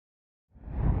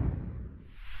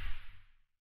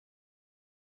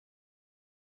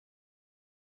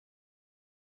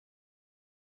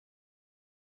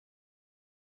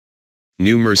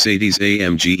New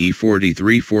Mercedes-AMG E43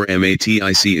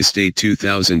 4MATIC Estate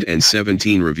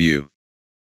 2017 Review.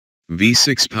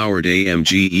 V6-powered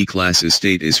AMG E-Class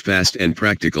Estate is fast and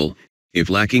practical,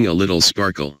 if lacking a little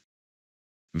sparkle.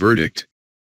 Verdict: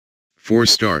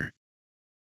 4-star.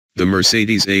 The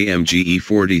Mercedes-AMG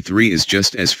E43 is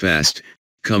just as fast,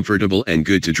 comfortable and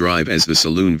good to drive as the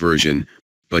saloon version,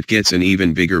 but gets an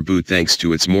even bigger boot thanks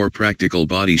to its more practical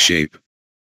body shape.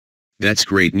 That's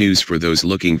great news for those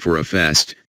looking for a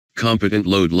fast, competent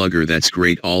load lugger that's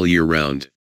great all year round.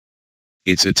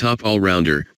 It's a top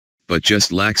all-rounder, but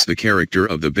just lacks the character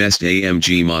of the best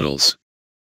AMG models.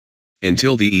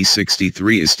 Until the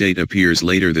E63 Estate appears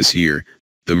later this year,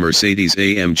 the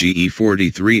Mercedes-AMG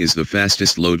E43 is the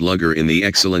fastest load lugger in the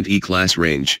excellent E-Class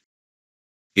range.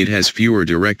 It has fewer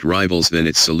direct rivals than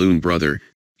its saloon brother,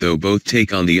 though both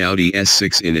take on the Audi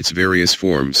S6 in its various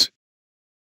forms.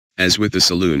 As with the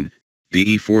saloon,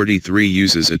 the E43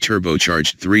 uses a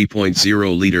turbocharged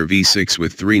 3.0-liter V6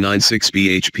 with 396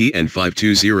 bhp and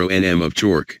 520 Nm of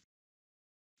torque.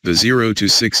 The 0 to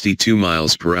 62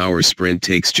 miles per hour sprint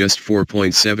takes just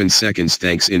 4.7 seconds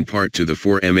thanks in part to the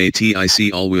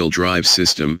 4MATIC all-wheel drive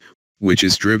system, which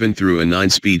is driven through a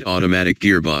 9-speed automatic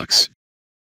gearbox.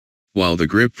 While the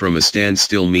grip from a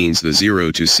standstill means the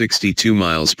 0 to 62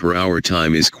 miles per hour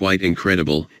time is quite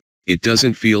incredible, it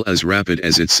doesn't feel as rapid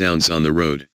as it sounds on the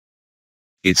road.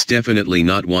 It's definitely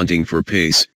not wanting for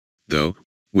pace, though,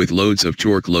 with loads of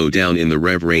torque low down in the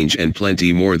rev range and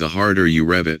plenty more the harder you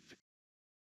rev it.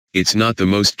 It's not the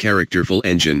most characterful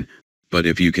engine, but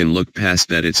if you can look past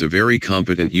that, it's a very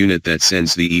competent unit that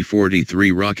sends the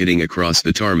E43 rocketing across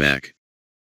the tarmac.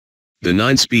 The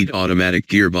 9-speed automatic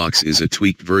gearbox is a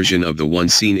tweaked version of the one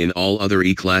seen in all other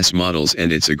E-Class models,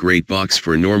 and it's a great box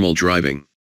for normal driving.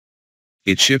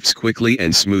 It shifts quickly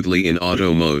and smoothly in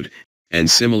auto mode, and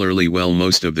similarly well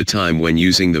most of the time when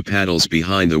using the paddles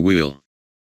behind the wheel.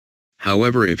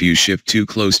 However, if you shift too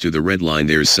close to the red line,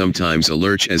 there's sometimes a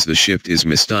lurch as the shift is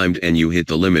mistimed and you hit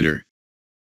the limiter.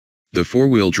 The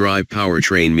four-wheel drive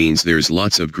powertrain means there's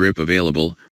lots of grip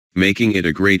available, making it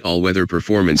a great all-weather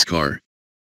performance car.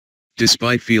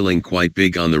 Despite feeling quite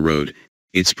big on the road,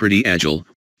 it's pretty agile,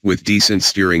 with decent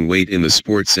steering weight in the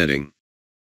sport setting.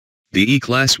 The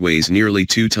E-Class weighs nearly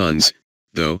 2 tons,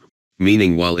 though,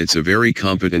 meaning while it's a very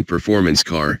competent performance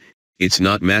car, it's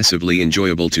not massively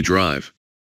enjoyable to drive.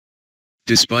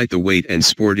 Despite the weight and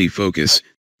sporty focus,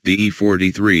 the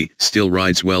E43 still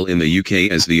rides well in the UK,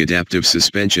 as the adaptive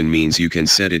suspension means you can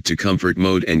set it to comfort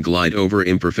mode and glide over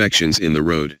imperfections in the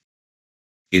road.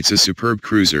 It's a superb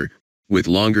cruiser, with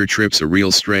longer trips a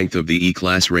real strength of the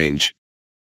E-Class range.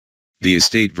 The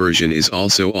Estate version is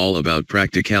also all about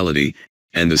practicality,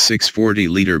 and the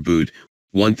 640-liter boot,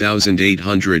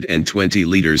 1,820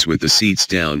 liters with the seats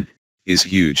down, is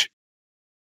huge.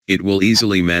 It will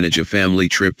easily manage a family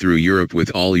trip through Europe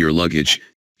with all your luggage,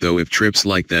 though if trips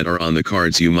like that are on the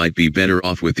cards, you might be better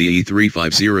off with the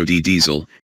E350D diesel,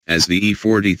 as the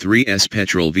E43's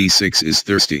petrol V6 is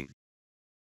thirsty.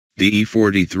 The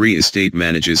E43 Estate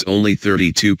manages only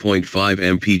 32.5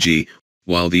 mpg,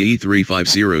 while the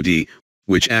E350D,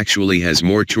 which actually has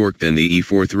more torque than the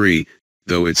E43,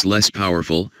 though it's less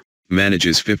powerful,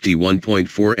 manages 51.4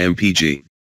 mpg.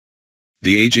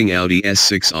 The aging Audi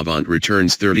S6 Avant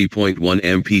returns 30.1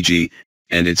 mpg,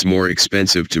 and it's more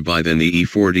expensive to buy than the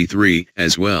E43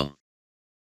 as well.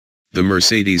 The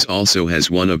Mercedes also has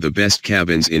one of the best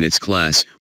cabins in its class,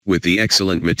 with the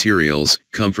excellent materials,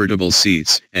 comfortable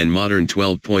seats, and modern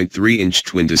 12.3-inch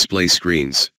twin display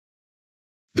screens.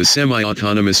 The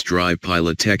semi-autonomous drive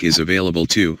pilot tech is available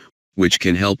too, which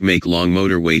can help make long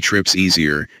motorway trips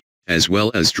easier, as well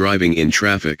as driving in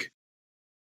traffic.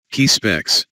 Key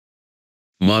specs.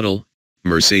 Model: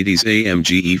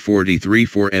 Mercedes-AMG E43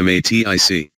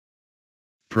 4MATIC.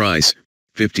 Price: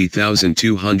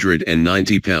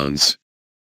 £50,290.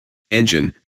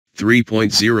 Engine: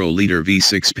 3.0-liter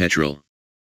V6 petrol.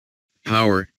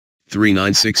 Power: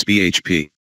 396 bhp.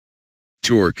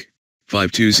 Torque: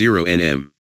 520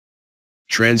 Nm.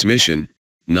 Transmission: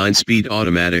 9-speed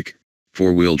automatic,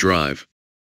 4-wheel drive.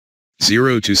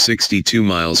 0 to 62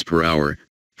 miles per hour,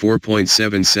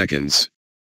 4.7 seconds.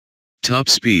 Top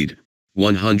speed: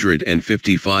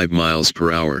 155 miles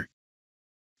per hour.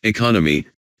 Economy: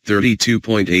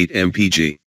 32.8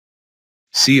 mpg.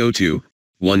 CO2: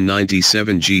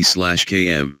 197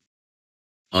 g/km.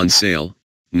 On sale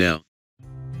now.